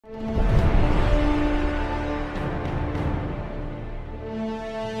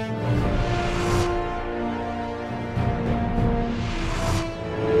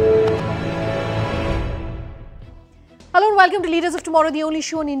welcome to Leaders of Tomorrow, the only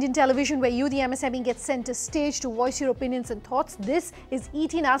show on Indian television where you, the MSME, get center stage to voice your opinions and thoughts. This is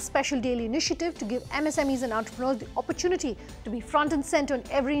 18-hour special daily initiative to give MSMEs and entrepreneurs the opportunity to be front and center in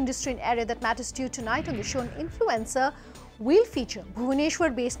every industry and area that matters to you. Tonight on the show, an influencer will feature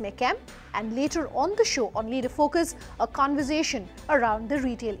Bhubaneswar-based Mechem, and later on the show on Leader Focus, a conversation around the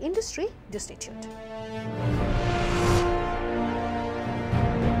retail industry. Do stay tuned.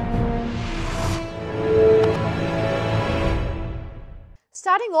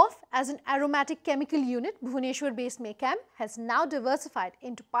 Starting off as an aromatic chemical unit, Bhubaneswar-based Mechem has now diversified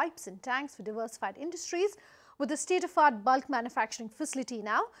into pipes and tanks for diversified industries with a state-of-the-art bulk manufacturing facility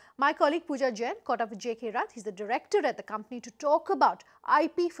now. My colleague Pooja Jain caught up with JK Rath. He's the director at the company to talk about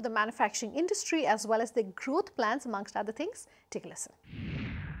IP for the manufacturing industry as well as their growth plans, amongst other things. Take a listen.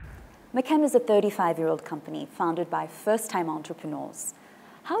 Mechem is a 35-year-old company founded by first-time entrepreneurs.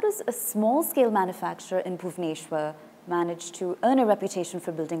 How does a small-scale manufacturer in Bhubaneswar managed to earn a reputation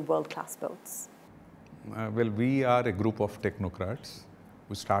for building world-class boats? Well, we are a group of technocrats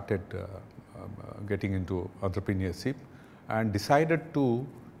who started getting into entrepreneurship and decided to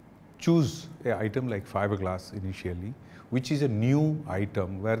choose an item like fiberglass initially, which is a new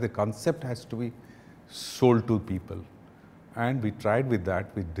item where the concept has to be sold to people. And we tried with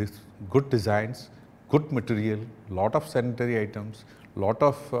that with this good designs, good material, lot of sanitary items, lot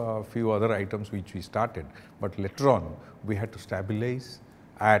of few other items which we started, but later on we had to stabilize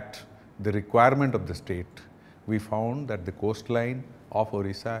at the requirement of the state. We found that the coastline of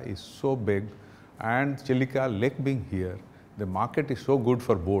Odisha is so big and Chilika Lake being here, the market is so good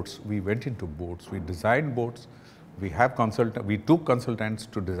for boats. We went into boats, we designed boats, we took consultants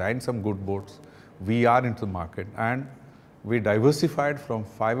to design some good boats. We are into the market and we diversified from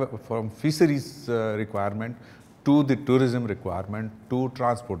fisheries requirement to the tourism requirement, to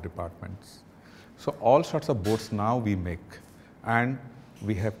transport departments. So all sorts of boats now we make, and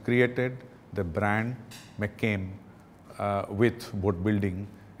we have created the brand Mechem with boat building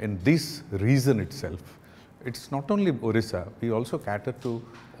in this region itself. It's not only Odisha, we also cater to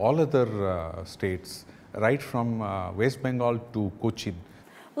all other states, right from West Bengal to Cochin.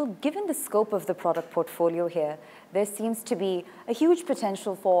 Well, given the scope of the product portfolio here, there seems to be a huge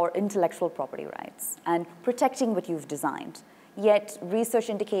potential for intellectual property rights and protecting what you've designed. Yet, research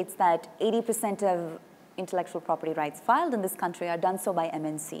indicates that 80% of intellectual property rights filed in this country are done so by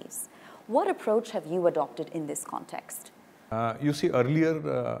MNCs. What approach have you adopted in this context? You see, earlier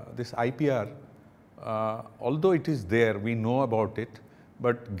this IPR, although it is there, we know about it,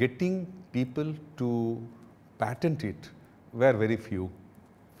 but getting people to patent it were very few.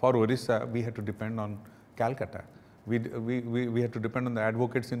 For Odisha, we had to depend on Calcutta. We had to depend on the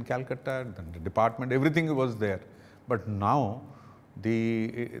advocates in Calcutta, the department, everything was there. But now,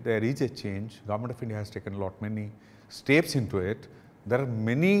 there is a change. Government of India has taken many steps into it. There are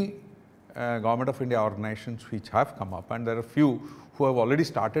many Government of India organizations which have come up, and there are few who have already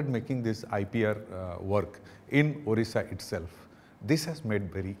started making this IPR work in Odisha itself. This has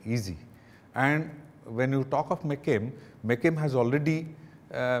made very easy. And when you talk of Mechem, Mechem has already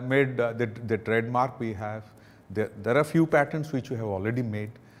made the trademark we have. There are few patents which we have already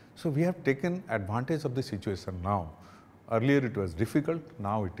made. So we have taken advantage of the situation now. Earlier it was difficult,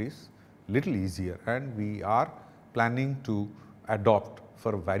 now it is little easier, and we are planning to adopt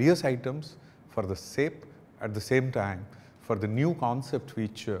for various items for the shape at the same time for the new concept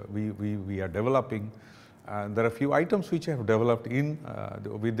which we are developing. There are few items which I have developed in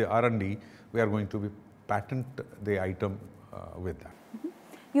with the R&D. We are going to patent the item with that.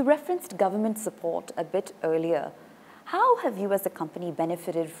 You referenced government support a bit earlier. How have you as a company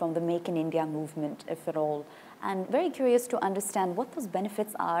benefited from the Make in India movement, if at all? And very curious to understand what those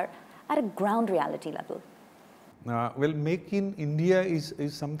benefits are at a ground reality level. Well, Make in India is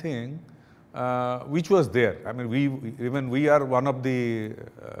something which was there. I mean, we are one of the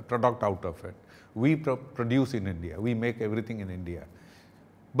product out of it. We produce in India, we make everything in India.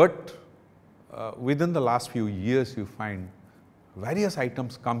 But within the last few years, you find various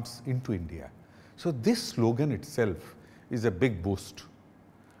items comes into India. So this slogan itself is a big boost.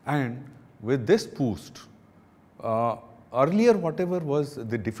 And with this boost, earlier whatever was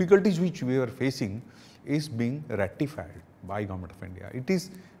the difficulties which we were facing is being rectified by Government of India. It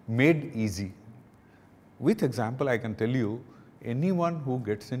is made easy. With example, I can tell you, anyone who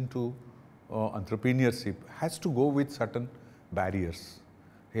gets into entrepreneurship has to go with certain barriers.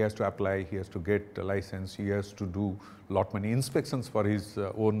 He has to apply, he has to get a license, he has to do many inspections for his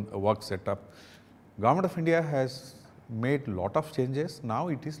own work setup. Government of India has made lot of changes. Now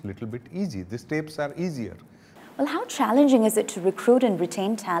it is little bit easy. The steps are easier. Well, how challenging is it to recruit and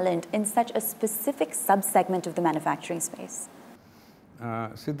retain talent in such a specific sub-segment of the manufacturing space?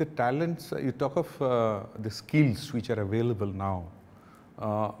 See, the talents, you talk of the skills which are available now,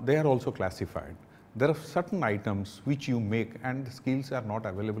 they are also classified. There are certain items which you make and the skills are not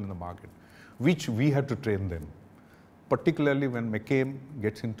available in the market, which we have to train them. Particularly when Mechem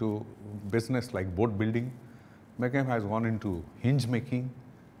gets into business like boat building, Mechem has gone into hinge making.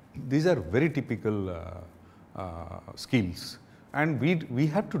 These are very typical skills, and we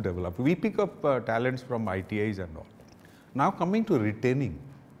have to develop. We pick up talents from ITIs and all. Now coming to retaining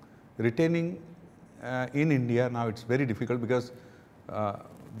in India now it's very difficult because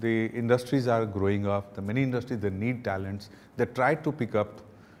the industries are growing up. The many industries, they need talents. They try to pick up.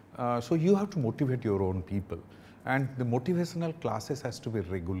 So you have to motivate your own people, and the motivational classes has to be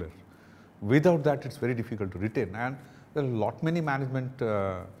regular. Without that, it's very difficult to retain. And there are many management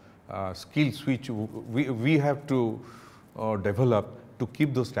skills which we have to develop to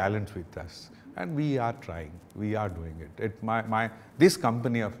keep those talents with us. And we are trying, we are doing it. This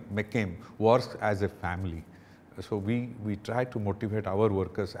company of Mechem works as a family. So we try to motivate our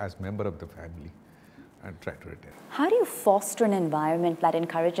workers as member of the family and try to retain. How do you foster an environment that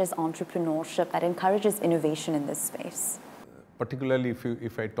encourages entrepreneurship, that encourages innovation in this space? Particularly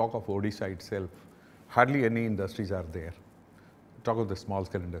if I talk of Odisha itself, hardly any industries are there. Talk of the small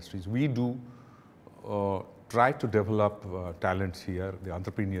scale industries. We do try to develop talents here, the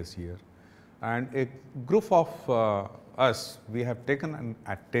entrepreneurs here. And a group of us, we have taken an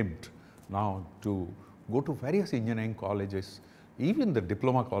attempt now to go to various engineering colleges, even the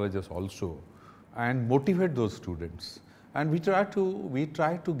diploma colleges also, and motivate those students. And we try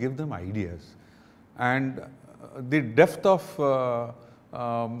to give them ideas. And the depth of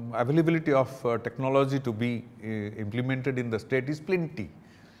availability of technology to be implemented in the state is plenty.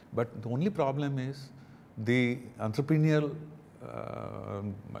 But the only problem is the entrepreneurial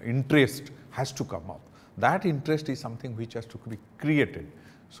interest has to come up. That interest is something which has to be created.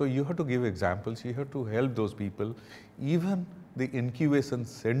 So you have to give examples, you have to help those people. Even the incubation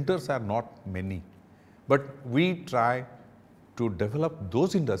centers are not many, but we try to develop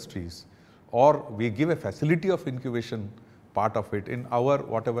those industries, or we give a facility of incubation part of it in our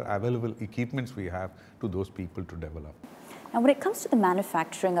whatever available equipments we have to those people to develop. Now, when it comes to the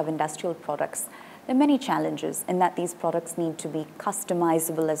manufacturing of industrial products, there are many challenges in that these products need to be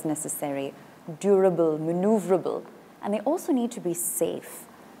customizable as necessary, durable, maneuverable, and they also need to be safe.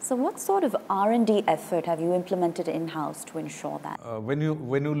 So what sort of R&D effort have you implemented in-house to ensure that? When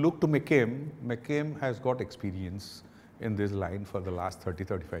you look to Mechem has got experience in this line for the last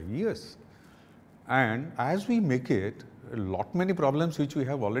 30-35 years. And as we make it, many problems which we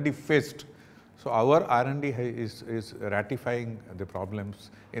have already faced. So our R&D is ratifying the problems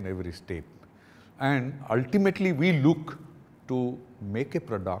in every step. And ultimately we look to make a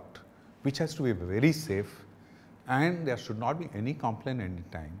product which has to be very safe, and there should not be any complaint any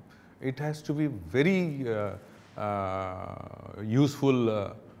time. It has to be very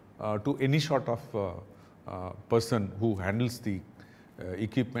useful to any sort of person who handles the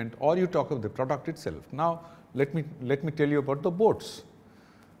equipment, or you talk of the product itself. Now let me tell you about the boats.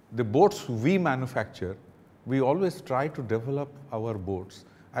 The boats we manufacture, we always try to develop our boats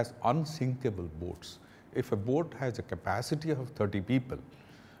as unsinkable boats. If a boat has a capacity of 30 people,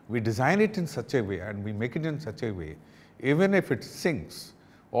 we design it in such a way and we make it in such a way, even if it sinks,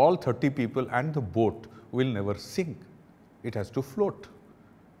 all 30 people and the boat will never sink. It has to float.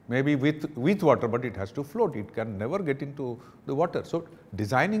 Maybe with water, but it has to float. It can never get into the water. So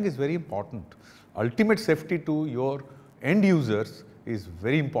designing is very important. Ultimate safety to your end users is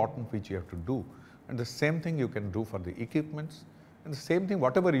very important, which you have to do. And the same thing you can do for the equipments, and the same thing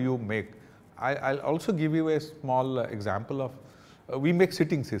whatever you make. I'll also give you a small example of, we make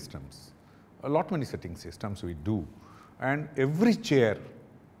sitting systems. Many sitting systems we do. And every chair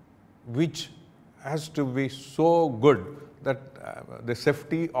which has to be so good that the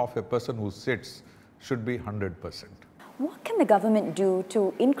safety of a person who sits should be 100%. What can the government do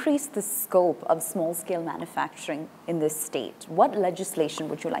to increase the scope of small-scale manufacturing in this state? What legislation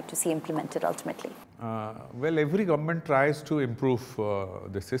would you like to see implemented ultimately? Well, every government tries to improve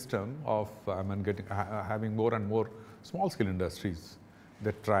the system of having more and more small-scale industries.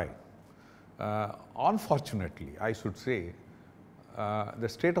 They try. Unfortunately, I should say, the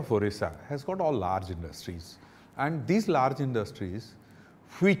state of Odisha has got all large industries, and these large industries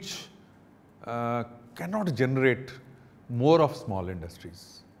which cannot generate more of small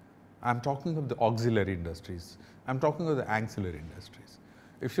industries. I am talking of the auxiliary industries. I am talking of the ancillary industries.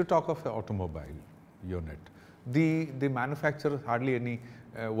 If you talk of the automobile unit, the manufacturers hardly any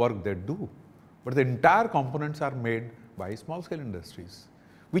work they do. But the entire components are made by small scale industries,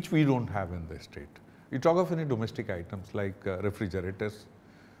 which we don't have in the state. You talk of any domestic items like refrigerators,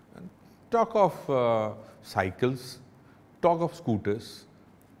 and talk of cycles, talk of scooters,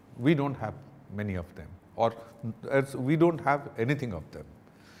 we don't have many of them, or we don't have anything of them.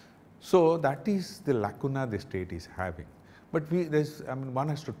 So that is the lacuna the state is having. But one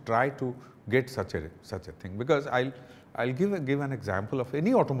has to try to get such a thing, because I'll give an example of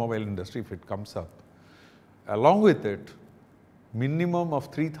any automobile industry if it comes up. Along with it, minimum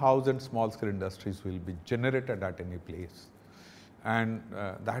of 3,000 small scale industries will be generated at any place, and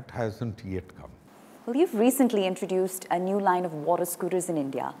that hasn't yet come. Well, you've recently introduced a new line of water scooters in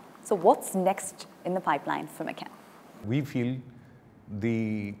India. So what's next in the pipeline for Mechem? We feel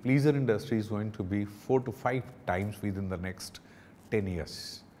the pleaser industry is going to be 4 to 5 times within the next 10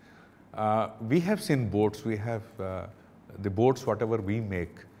 years. We have seen boats, we have the boats whatever we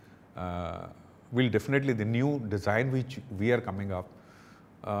make, will definitely, the new design which we are coming up,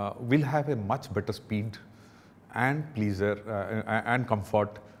 will have a much better speed and pleasure and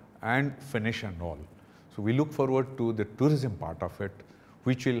comfort and finish and all. So we look forward to the tourism part of it,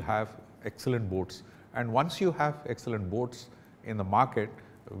 which will have excellent boats. And once you have excellent boats in the market,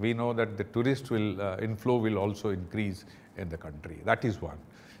 we know that the tourist inflow will also increase in the country. That is one.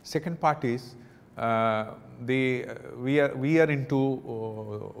 Second part is we are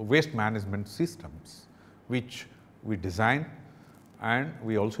into waste management systems, which we design and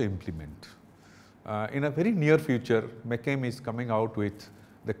we also implement. In a very near future, Mechem is coming out with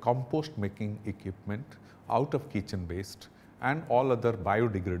the compost making equipment out of kitchen waste and all other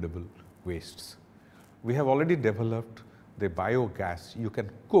biodegradable wastes. We have already developed the biogas. You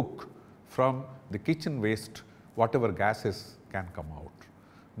can cook from the kitchen waste, whatever gases can come out.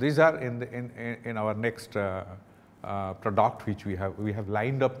 These are in our next product which we have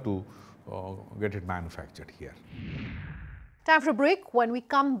lined up to get it manufactured here. Time for a break. When we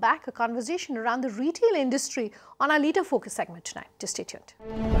come back, a conversation around the retail industry on our Leader Focus segment tonight. Just stay tuned.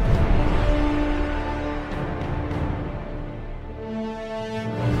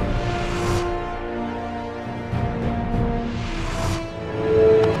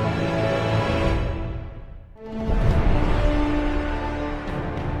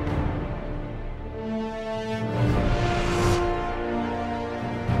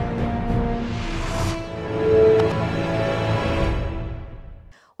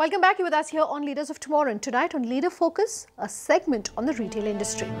 Welcome back. You're with us here on Leaders of Tomorrow, and tonight on Leader Focus, a segment on the retail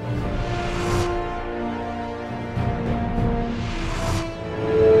industry.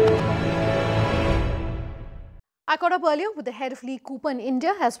 I caught up earlier with the head of Lee Cooper in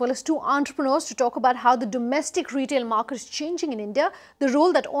India, as well as 2 entrepreneurs, to talk about how the domestic retail market is changing in India, the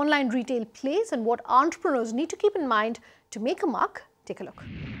role that online retail plays, and what entrepreneurs need to keep in mind to make a mark. Take a look.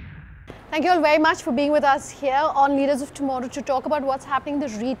 Thank you all very much for being with us here on Leaders of Tomorrow to talk about what's happening in the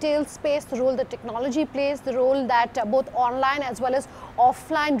retail space, the role that technology plays, the role that both online as well as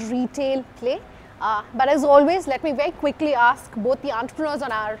offline retail play. But as always, let me very quickly ask both the entrepreneurs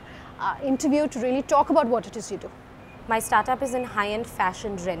on our interview to really talk about what it is you do. My startup is in high-end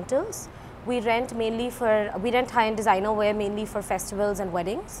fashion rentals. We rent high-end designer wear mainly for festivals and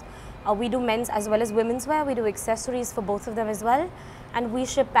weddings. We do men's as well as women's wear. We do accessories for both of them as well. And we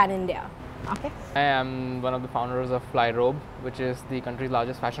ship pan-India. Okay. I am one of the founders of Flyrobe, which is the country's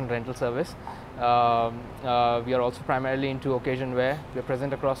largest fashion rental service. We are also primarily into occasion wear. We are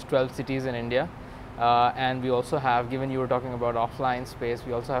present across 12 cities in India. And we also have, given you were talking about offline space,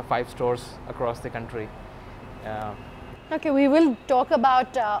 we also have 5 stores across the country. Okay, we will talk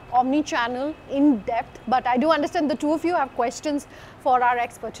about omni-channel in depth, but I do understand the 2 of you have questions for our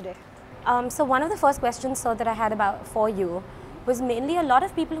expert today. So one of the first questions that I had for you was mainly a lot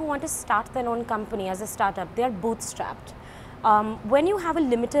of people who want to start their own company as a startup, they are bootstrapped. When you have a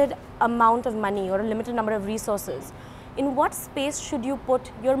limited amount of money or a limited number of resources, in what space should you put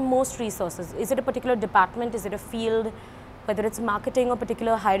your most resources? Is it a particular department? Is it a field? Whether it's marketing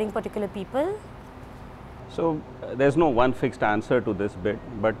or hiring particular people? So there's no one fixed answer to this bit,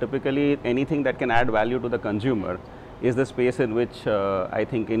 but typically anything that can add value to the consumer is the space in which I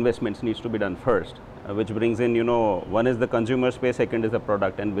think investments needs to be done first, which brings in, one is the consumer space, second is the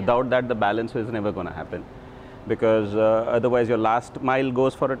product, and without that the balance is never going to happen, because otherwise your last mile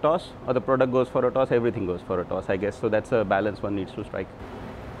goes for a toss or the product goes for a toss, everything goes for a toss, I guess. So that's a balance one needs to strike.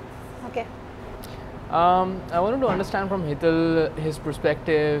 Okay. I wanted to understand from Hital his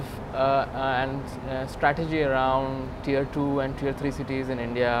perspective and strategy around tier 2 and tier 3 cities in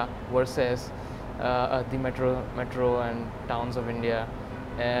India versus the metro and towns of India,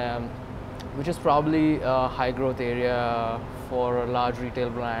 which is probably a high growth area for a large retail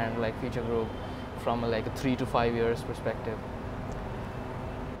brand like Feature Group. from like a 3 to 5 years perspective?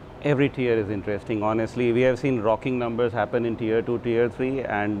 Every tier is interesting. Honestly, we have seen rocking numbers happen in tier 2, tier 3,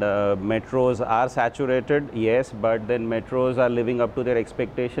 and metros are saturated, yes, but then metros are living up to their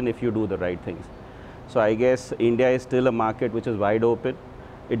expectation if you do the right things. So I guess India is still a market which is wide open.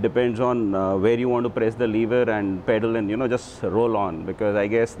 It depends on where you want to press the lever and pedal and, you know, just roll on, because I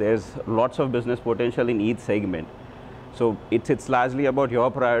guess there's lots of business potential in each segment. So it's largely about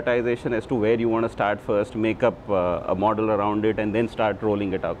your prioritization as to where you want to start first, make up a model around it, and then start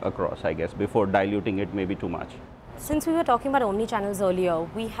rolling it across, I guess, before diluting it maybe too much. Since we were talking about omni-channels earlier,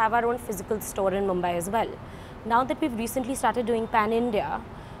 we have our own physical store in Mumbai as well. Now that we've recently started doing pan-India,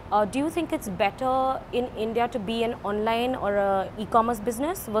 do you think it's better in India to be an online or a e-commerce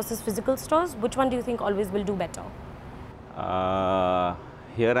business versus physical stores? Which one do you think always will do better?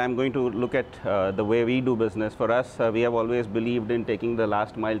 Here I'm going to look at the way we do business. For us, we have always believed in taking the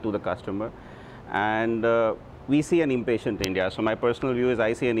last mile to the customer, and we see an impatient India. So my personal view is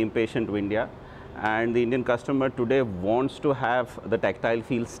I see an impatient India, and the Indian customer today wants to have the tactile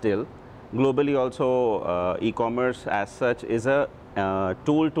feel still. Globally also, e-commerce as such is a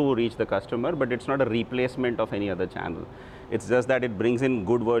tool to reach the customer, but it's not a replacement of any other channel. It's just that it brings in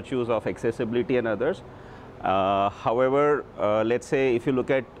good virtues of accessibility and others. However, let's say if you look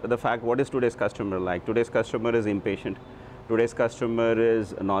at the fact, what is today's customer like? Today's customer is impatient. Today's customer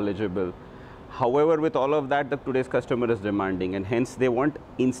is knowledgeable. However, with all of that, today's customer is demanding, and hence they want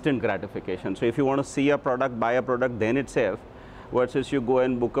instant gratification. So if you want to see a product, buy a product then itself, versus you go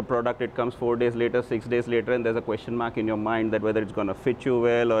and book a product, it comes 4 days later, 6 days later, and there's a question mark in your mind that whether it's going to fit you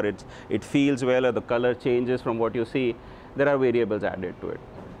well, or it feels well, or the color changes from what you see. There are variables added to it.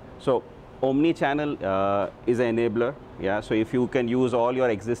 So omni-channel is an enabler. Yeah, so if you can use all your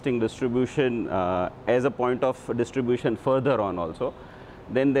existing distribution as a point of distribution further on also,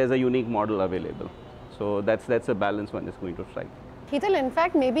 then there's a unique model available. So that's a balance one is going to strike. Hital, in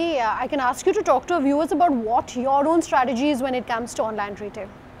fact, maybe I can ask you to talk to our viewers about what your own strategy is when it comes to online retail.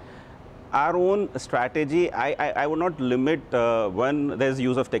 Our own strategy, I would not limit one, there's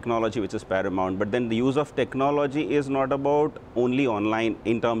use of technology which is paramount, but then the use of technology is not about only online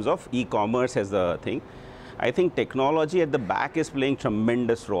in terms of e-commerce as the thing. I think technology at the back is playing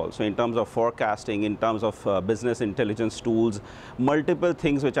tremendous role. So in terms of forecasting, in terms of business intelligence tools, multiple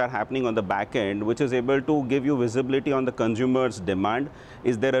things which are happening on the back end, which is able to give you visibility on the consumer's demand.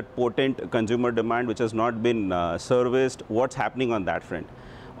 Is there a potent consumer demand which has not been serviced? What's happening on that front?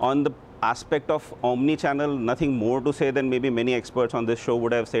 On the aspect of omni-channel, nothing more to say than maybe many experts on this show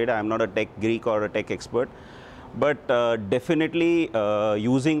would have said. I'm not a tech geek or a tech expert. But definitely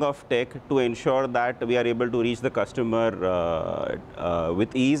using of tech to ensure that we are able to reach the customer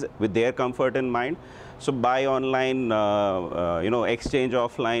with ease, with their comfort in mind. So buy online, exchange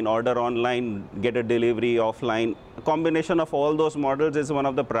offline, order online, get a delivery offline. A combination of all those models is one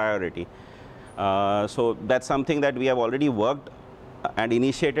of the priority. So that's something that we have already worked and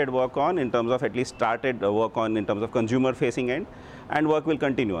initiated work on, in terms of at least started work on in terms of consumer facing end, and work will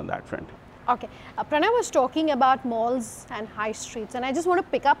continue on that front. Okay, Pranay was talking about malls and high streets, and I just want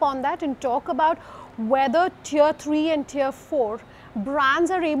to pick up on that and talk about whether tier 3 and tier 4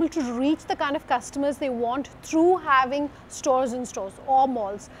 brands are able to reach the kind of customers they want through having stores in stores or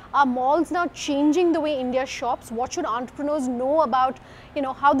malls. Are malls now changing the way India shops? What should entrepreneurs know about,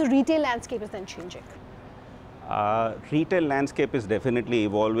 how the retail landscape is then changing? Retail landscape is definitely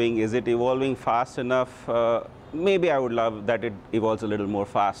evolving. Is it evolving fast enough? Maybe I would love that it evolves a little more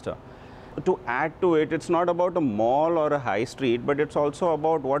faster. To add to it, it's not about a mall or a high street, but it's also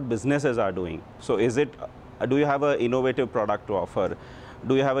about what businesses are doing. So do you have an innovative product to offer?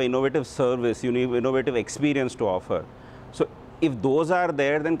 Do you have an innovative service, innovative experience to offer? So if those are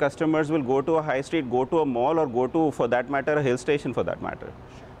there, then customers will go to a high street, go to a mall, or go to, for that matter, a hill station for that matter.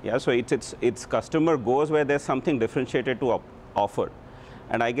 Yeah, so it's customer goes where there's something differentiated to offer.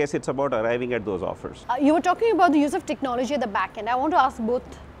 And I guess it's about arriving at those offers. You were talking about the use of technology at the back end. I want to ask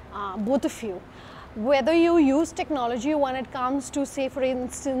both of you, whether you use technology when it comes to, say for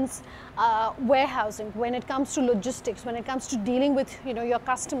instance, warehousing, when it comes to logistics, when it comes to dealing with your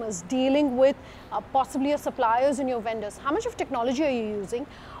customers, dealing with possibly your suppliers and your vendors. How much of technology are you using?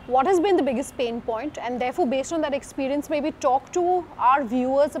 What has been the biggest pain point? And therefore, based on that experience, maybe talk to our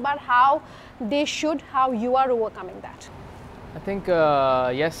viewers about how you are overcoming that. I think,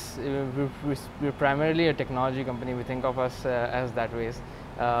 yes, we're primarily a technology company. We think of us as that ways.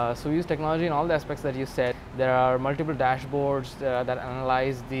 So we use technology in all the aspects that you said. There are multiple dashboards that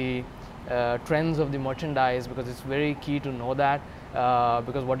analyze the trends of the merchandise, because it's very key to know that,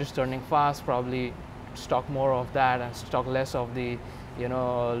 because what is turning fast, probably stock more of that and stock less of the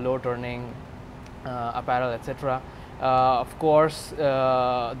low turning apparel, etc. Of course,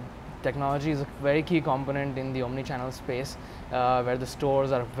 technology is a very key component in the omni-channel space, where the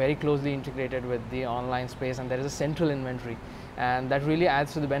stores are very closely integrated with the online space, and there is a central inventory, and that really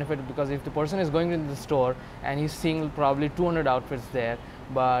adds to the benefit, because if the person is going into the store and he's seeing probably 200 outfits there,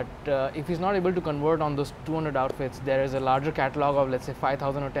 but if he's not able to convert on those 200 outfits, there is a larger catalog of, let's say,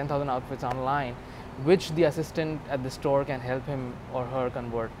 5,000 or 10,000 outfits online, which the assistant at the store can help him or her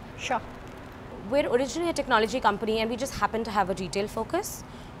convert. Sure. We're originally a technology company and we just happen to have a retail focus.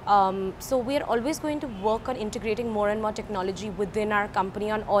 So we're always going to work on integrating more and more technology within our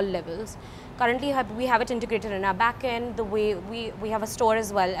company on all levels. Currently we have it integrated in our back end, the way we have a store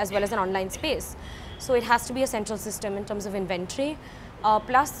as well as an online space. So it has to be a central system in terms of inventory.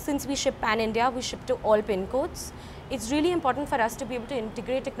 Plus, since we ship pan-India, we ship to all PIN codes. It's really important for us to be able to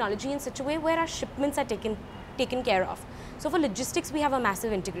integrate technology in such a way where our shipments are taken care of. So for logistics, we have a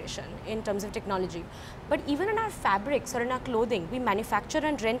massive integration in terms of technology. But even in our fabrics or in our clothing, we manufacture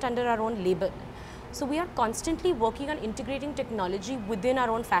and rent under our own label. So we are constantly working on integrating technology within our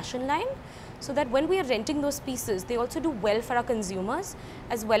own fashion line, so that when we are renting those pieces, they also do well for our consumers,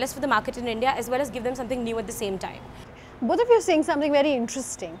 as well as for the market in India, as well as give them something new at the same time. Both of you are saying something very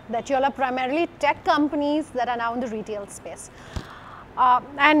interesting, that you all are primarily tech companies that are now in the retail space.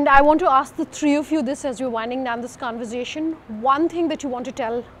 And I want to ask the three of you this as you're winding down this conversation. One thing that you want to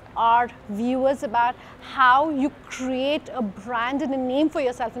tell our viewers about how you create a brand and a name for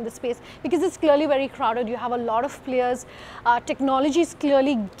yourself in this space, because it's clearly very crowded. You have a lot of players. Technology is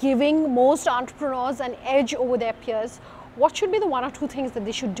clearly giving most entrepreneurs an edge over their peers. What should be the one or two things that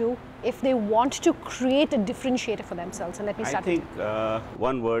they should do if they want to create a differentiator for themselves? And let me start. I think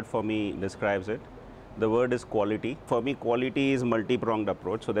one word for me describes it. The word is quality. For me, quality is multi-pronged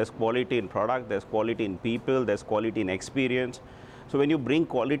approach. So there's quality in product, there's quality in people, there's quality in experience. So when you bring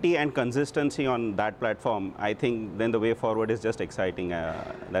quality and consistency on that platform, I think then the way forward is just exciting.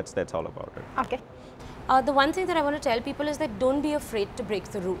 That's all about it. Okay. The one thing that I want to tell people is that don't be afraid to break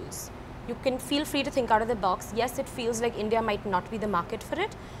the rules. You can feel free to think out of the box. Yes, it feels like India might not be the market for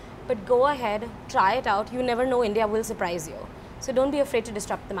it, but go ahead, try it out. You never know, India will surprise you. So don't be afraid to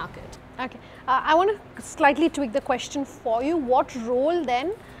disrupt the market. Okay. I want to slightly tweak the question for you. What role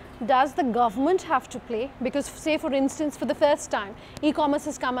then does the government have to play? Because say for instance, for the first time, e-commerce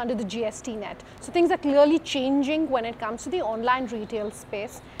has come under the GST net. So things are clearly changing when it comes to the online retail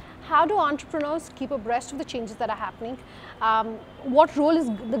space. How do entrepreneurs keep abreast of the changes that are happening? What role is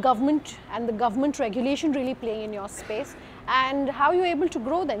the government and the government regulation really playing in your space? And how are you able to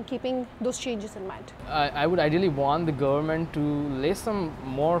grow then, keeping those changes in mind? I would ideally want the government to lay some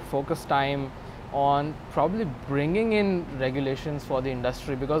more focus time on probably bringing in regulations for the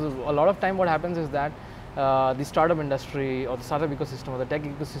industry, because a lot of time what happens is that the startup industry or the startup ecosystem or the tech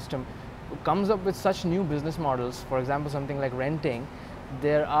ecosystem comes up with such new business models. For example, something like renting,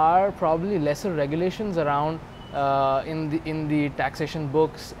 there are probably lesser regulations around in the taxation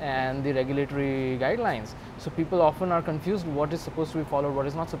books and the regulatory guidelines. So people often are confused what is supposed to be followed, what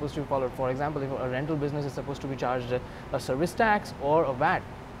is not supposed to be followed. For example, if a rental business is supposed to be charged a service tax or a VAT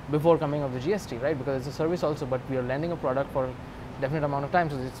before coming of the GST, right? Because it's a service also, but we are lending a product for a definite amount of time,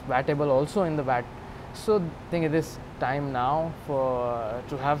 so it's VATable also in the VAT. So I think it is time now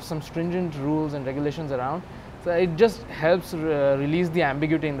to have some stringent rules and regulations around. So it just helps release the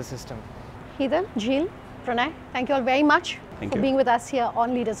ambiguity in the system. Heather, Jeel, Pranay, thank you all very much Thank for you. being with us here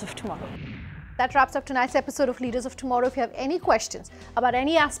on Leaders of Tomorrow. That wraps up tonight's episode of Leaders of Tomorrow. If you have any questions about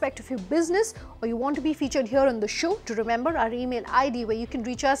any aspect of your business or you want to be featured here on the show, to remember our email ID where you can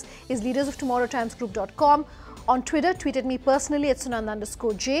reach us is leadersoftomorrowtimesgroup.com. On Twitter, tweet at me personally at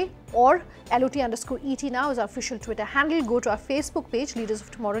Sunand_J or LOT_ET now is our official Twitter handle. Go to our Facebook page, Leaders of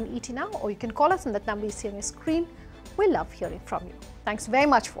Tomorrow and ET now, or you can call us on that number you see on your screen. We love hearing from you. Thanks very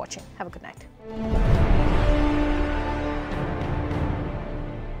much for watching. Have a good night.